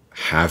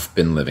have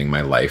been living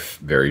my life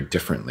very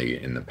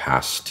differently in the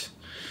past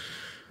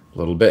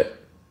little bit,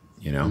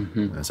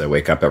 mm-hmm. as I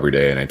wake up every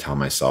day and I tell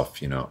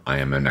myself, I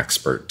am an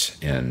expert.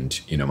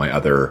 And,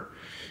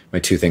 my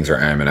two things are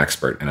I am an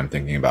expert and I'm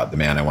thinking about the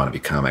man I want to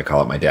become. I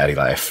call it my daddy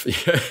life,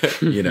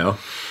 my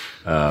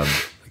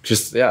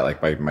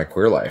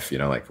queer life,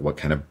 what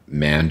kind of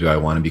man do I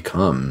want to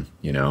become,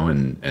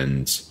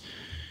 and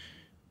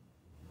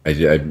I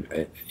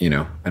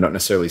don't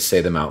necessarily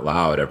say them out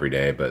loud every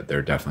day, but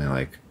they're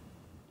definitely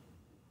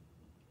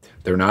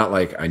they're not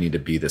I need to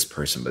be this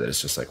person, but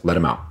it's just let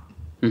him out.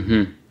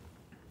 Mm-hmm.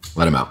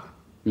 Let him out.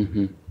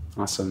 Mm-hmm.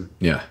 Awesome.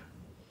 Yeah.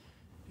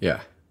 Yeah.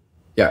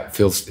 Yeah. It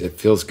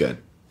feels good.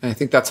 And I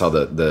think that's how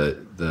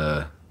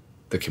the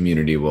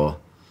community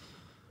will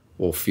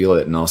feel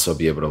it and also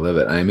be able to live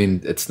it.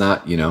 It's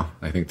not,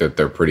 I think that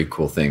they're pretty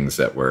cool things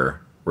that we're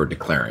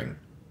declaring.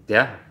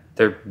 Yeah.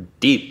 They're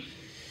deep.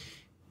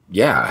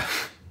 Yeah.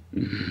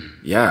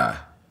 Yeah.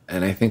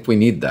 And I think we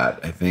need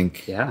that. I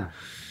think,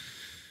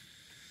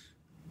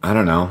 I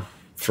don't know.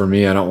 For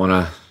me, I don't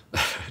want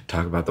to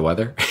talk about the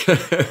weather.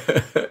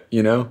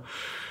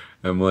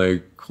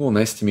 I'm cool.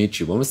 Nice to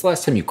meet you. When was the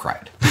last time you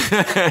cried?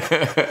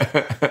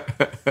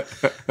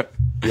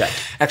 Yeah.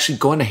 Actually,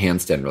 go into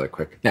handstand really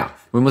quick. Now,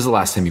 when was the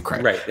last time you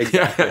cried? Right,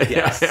 exactly.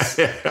 Yes.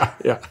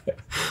 Yeah.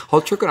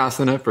 Hold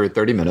Trikonasana for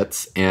 30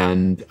 minutes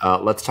and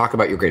let's talk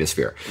about your greatest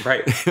fear.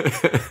 Right.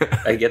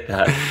 I get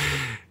that.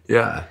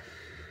 Yeah.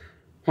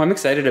 Well, I'm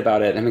excited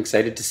about it. I'm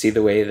excited to see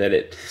the way that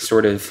it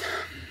sort of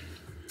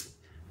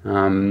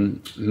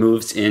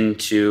moves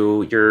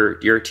into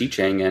your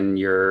teaching and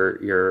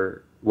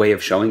your way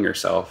of showing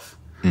yourself.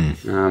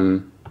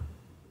 Because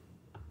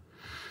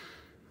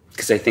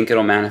I think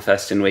it'll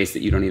manifest in ways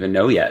that you don't even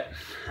know yet.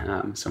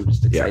 So I'm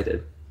just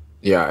excited.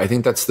 Yeah, I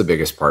think that's the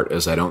biggest part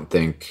is I don't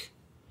think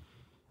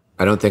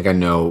I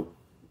know.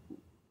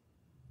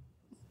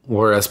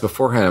 Whereas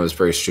beforehand I was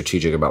very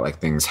strategic about like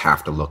things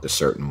have to look a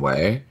certain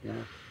way. Yeah.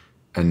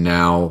 And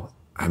now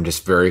I'm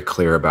just very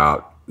clear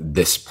about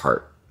this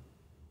part.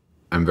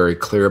 I'm very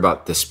clear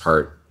about this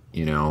part,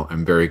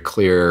 I'm very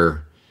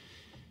clear,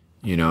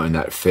 in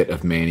that fit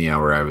of mania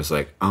where I was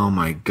like, oh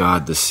my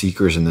God, the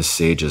seekers and the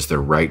sages, they're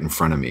right in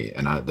front of me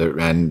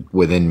and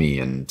within me.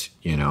 And,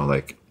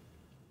 like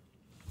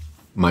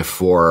my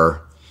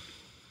 4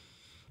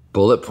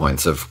 bullet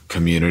points of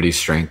community,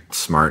 strength,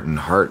 smart, and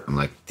heart. I'm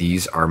like,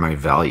 these are my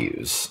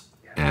values.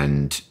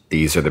 And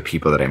these are the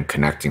people that I'm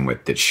connecting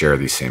with that share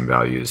these same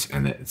values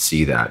and that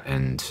see that.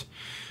 And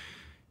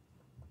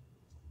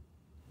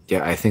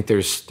yeah, I think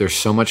there's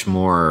so much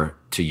more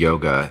to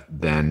yoga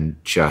than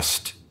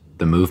just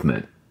the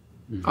movement.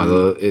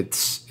 Although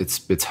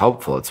it's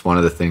helpful. It's one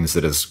of the things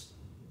that has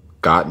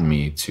gotten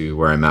me to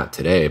where I'm at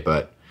today.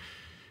 But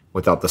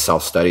without the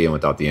self-study and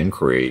without the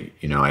inquiry,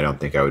 I don't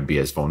think I would be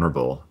as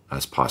vulnerable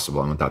as possible.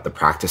 And without the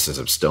practices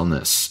of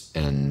stillness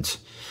and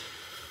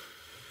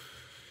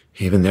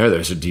even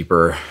there's a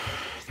deeper,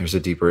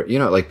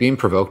 like being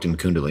provoked in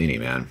Kundalini,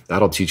 man,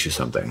 that'll teach you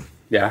something.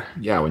 Yeah.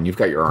 Yeah. When you've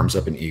got your arms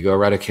up in ego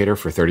eradicator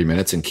for 30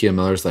 minutes and Kia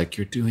Miller's like,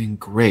 you're doing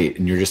great.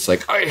 And you're just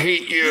like, I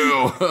hate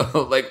you.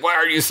 Like, why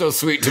are you so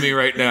sweet to me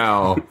right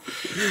now?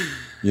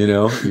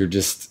 You're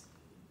just,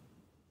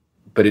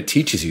 but it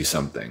teaches you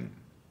something.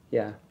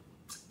 Yeah.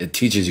 It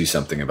teaches you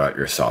something about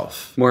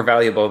yourself. More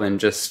valuable than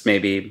just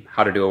maybe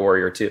how to do a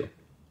warrior 2.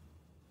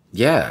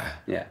 Yeah.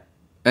 Yeah.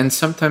 And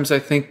sometimes I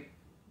think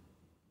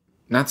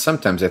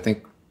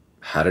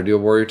how to do a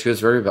warrior 2 is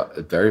very,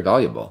 very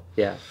valuable.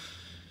 Yeah.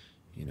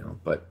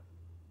 But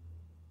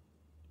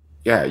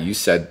yeah, you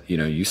said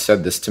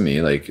this to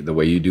me, like the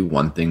way you do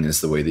one thing is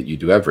the way that you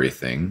do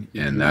everything.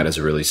 And that has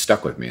really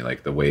stuck with me.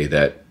 Like the way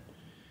that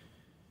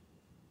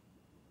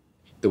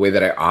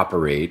I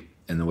operate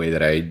and the way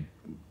that I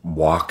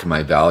walk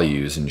my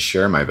values and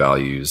share my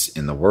values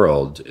in the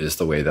world is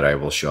the way that I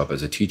will show up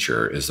as a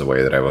teacher, is the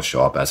way that I will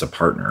show up as a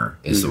partner,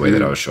 is the way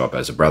that I will show up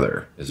as a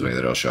brother, is the way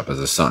that I'll show up as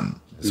a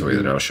son, is the way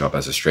that I'll show up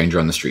as a stranger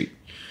on the street.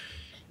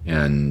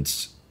 And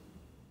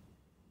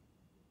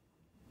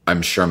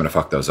I'm sure I'm going to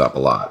fuck those up a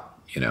lot,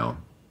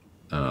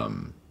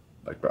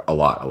 like a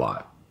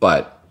lot,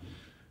 but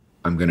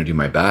I'm going to do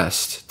my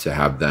best to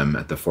have them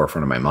at the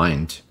forefront of my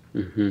mind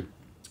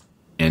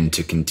and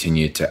to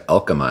continue to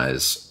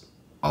alchemize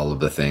all of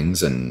the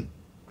things and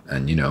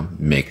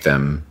make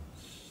them,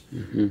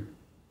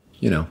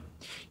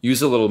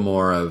 use a little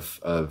more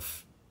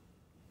of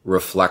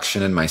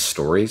reflection in my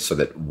story so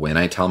that when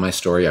I tell my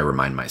story, I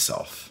remind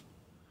myself,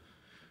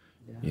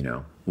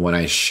 when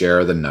I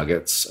share the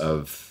nuggets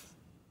of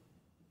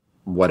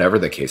whatever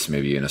the case may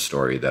be in a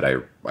story, that I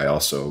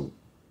also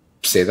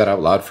say that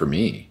out loud for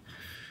me,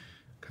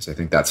 because I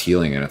think that's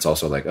healing. And it's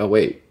also like, oh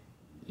wait,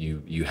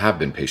 you have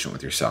been patient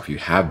with yourself, you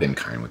have been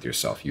kind with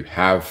yourself, you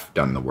have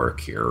done the work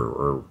here,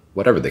 or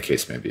whatever the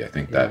case may be. I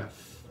think that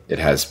it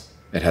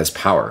has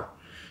power,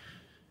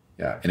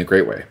 in a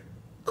great way.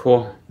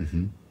 Cool.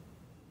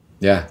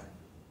 Yeah,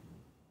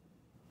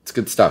 it's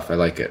good stuff. I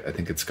like it. I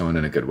think it's going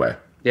in a good way.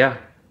 I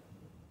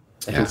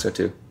think so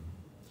too.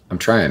 I'm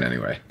trying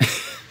anyway.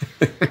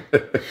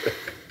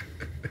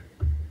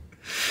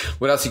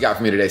 What else you got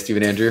for me today,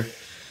 Stephen Andrew?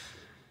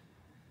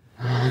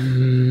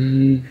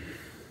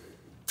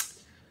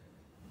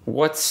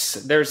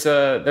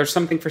 There's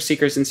something for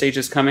Seekers and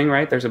Sages coming,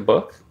 right? There's a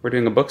book. We're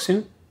doing a book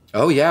soon.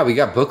 Oh yeah, we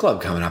got book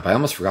club coming up. I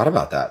almost forgot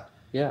about that.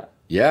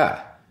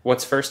 Yeah.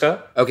 What's first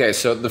up? Okay,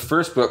 so the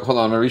first book. Hold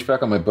on, I'm gonna reach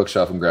back on my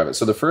bookshelf and grab it.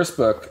 So the first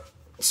book.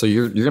 So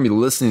you're gonna be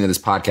listening to this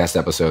podcast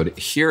episode,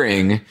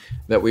 hearing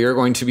that we are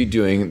going to be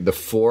doing The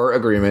 4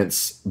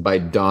 Agreements by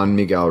Don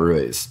Miguel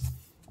Ruiz.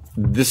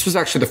 This was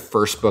actually the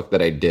first book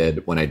that I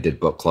did when I did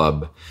book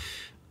club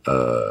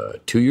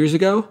 2 years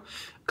ago.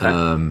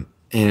 Okay.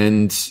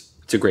 And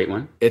it's a great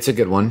one. It's a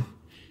good one.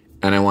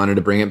 And I wanted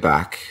to bring it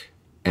back.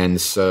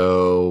 And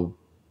so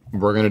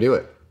we're going to do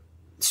it.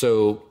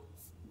 So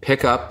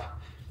pick up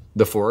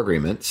The 4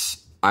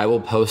 Agreements. I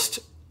will post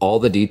all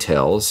the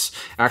details.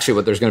 Actually,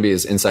 what there's going to be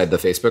is inside the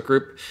Facebook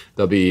group,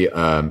 there'll be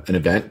an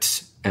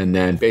event. And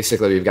then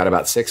basically we've got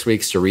about 6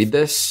 weeks to read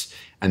this.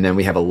 And then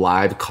we have a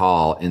live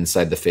call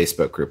inside the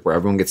Facebook group where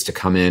everyone gets to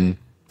come in,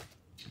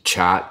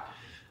 chat.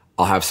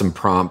 I'll have some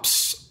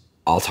prompts.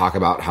 I'll talk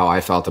about how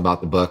I felt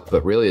about the book,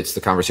 but really it's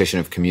the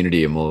conversation of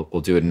community, and we'll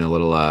do it in a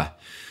little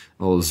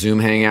little Zoom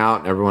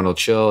hangout. Everyone will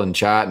chill and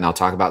chat, and I'll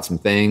talk about some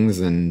things,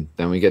 and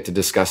then we get to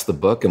discuss the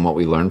book and what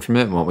we learned from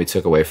it and what we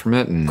took away from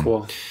it. And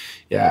cool.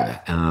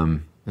 Yeah.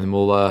 And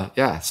we'll,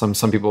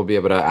 some people will be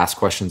able to ask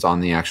questions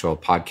on the actual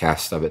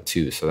podcast of it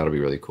too. So that'll be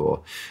really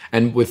cool.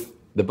 And with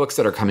the books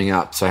that are coming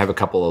up, so I have a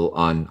couple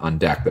on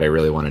deck that I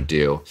really want to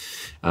do.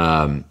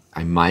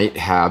 I might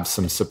have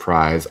some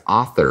surprise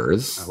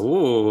authors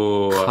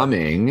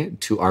coming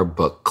to our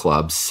book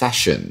club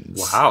sessions.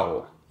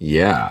 Wow.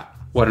 Yeah.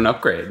 What an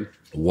upgrade.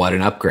 What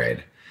an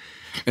upgrade.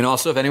 And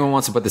also, if anyone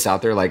wants to put this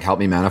out there, like help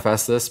me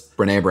manifest this,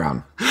 Brene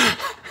Brown.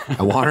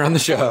 I want her on the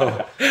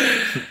show.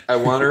 I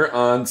want her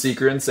on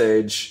Seeker and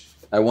Sage.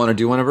 I want to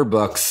do one of her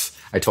books.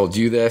 I told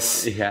you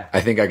this. Yeah. I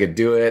think I could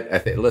do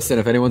it. Listen,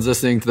 if anyone's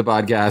listening to the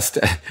podcast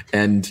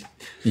and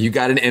you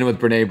got an in with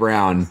Brene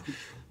Brown,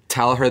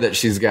 tell her that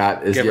she's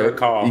got... Give her a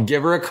call.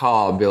 Give her a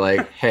call and be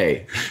like,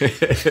 hey,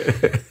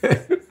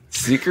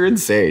 Seeker and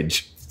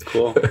Sage.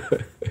 Cool.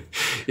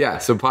 Yeah,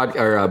 so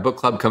book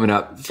club coming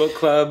up. Book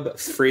club,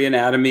 free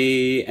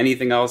anatomy,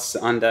 anything else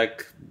on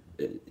deck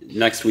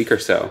next week or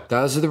so?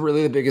 Those are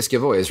really the biggest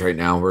giveaways right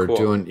now. We're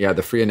doing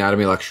the free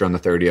anatomy lecture on the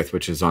 30th,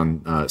 which is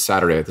on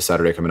Saturday, the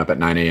Saturday coming up at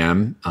 9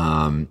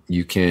 a.m.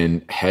 You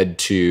can head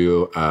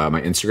to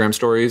my Instagram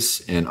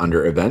stories, and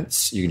under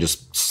events, you can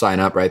just sign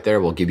up right there.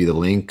 We'll give you the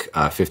link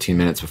 15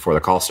 minutes before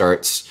the call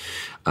starts.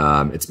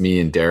 It's me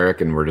and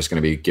Derek, and we're just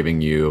going to be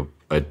giving you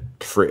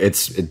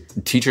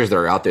teachers that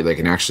are out there. They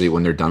can actually,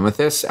 when they're done with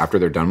this, after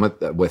they're done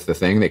with the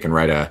thing, they can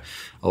write a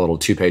little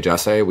 2-page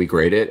essay. We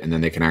grade it, and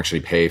then they can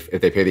actually pay. If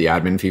they pay the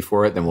admin fee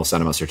for it, then we'll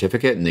send them a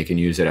certificate, and they can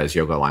use it as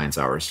Yoga Alliance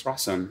hours.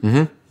 Awesome.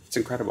 Mm-hmm. It's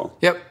incredible.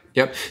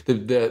 Yep.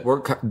 The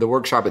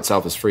workshop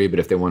itself is free, but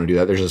if they want to do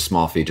that, there's a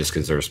small fee just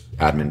because there's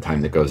admin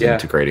time that goes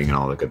into grading and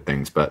all the good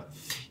things. But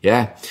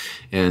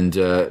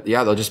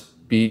they'll just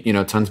be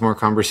tons more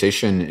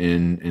conversation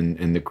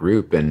in the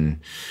group, and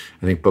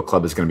I think book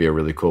club is going to be a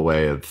really cool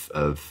way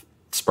of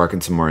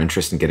sparking some more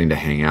interest and getting to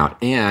hang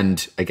out.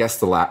 And I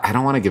guess I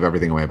don't want to give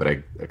everything away, but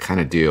I kind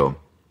of do.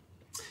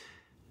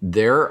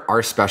 There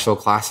are special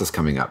classes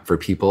coming up for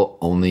people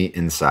only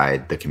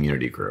inside the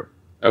community group.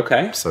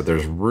 Okay. So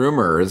there's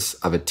rumors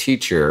of a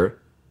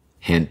teacher,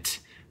 hint,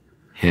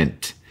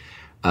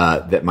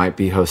 that might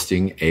be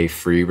hosting a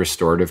free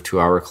restorative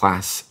 2-hour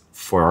class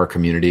for our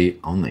community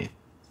only.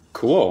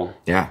 Cool.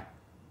 Yeah.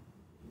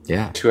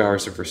 2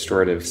 hours of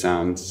restorative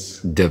sounds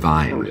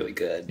divine. Really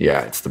good.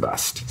 Yeah, it's the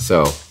best.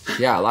 So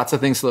lots of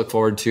things to look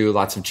forward to,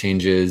 lots of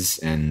changes,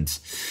 and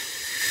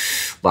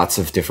lots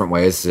of different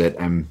ways that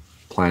I'm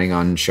planning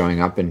on showing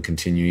up and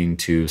continuing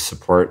to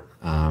support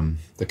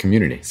the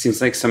community.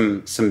 Seems like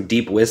some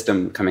deep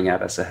wisdom coming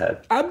at us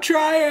ahead. I'm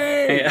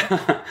trying.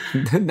 Yeah.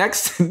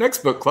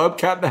 next book club,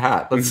 Cat in the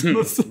Hat.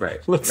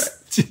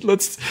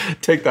 Let's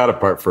take that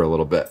apart for a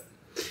little bit.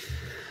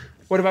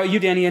 What about you,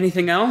 Danny?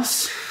 Anything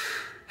else?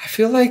 I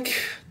feel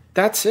like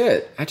that's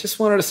it. I just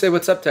wanted to say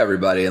what's up to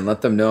everybody and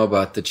let them know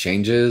about the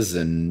changes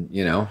and,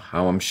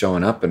 how I'm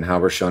showing up and how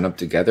we're showing up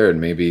together,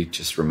 and maybe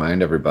just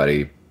remind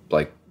everybody,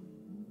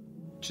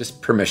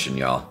 just permission,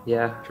 y'all.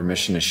 Yeah.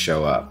 Permission to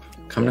show up.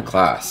 Come to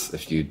class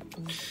if you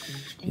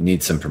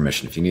need some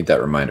permission. If you need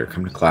that reminder,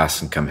 come to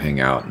class and come hang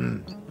out,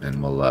 and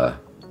we'll, Love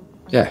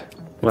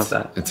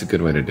that. It's a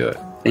good way to do it.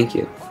 Thank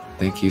you.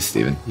 Thank you,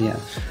 Stephen. Yeah.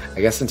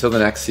 I guess until the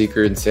next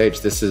Seeker and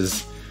Sage, this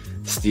is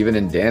Stephen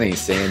and Danny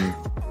saying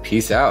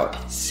peace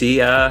out. See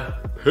ya.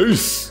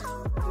 Peace.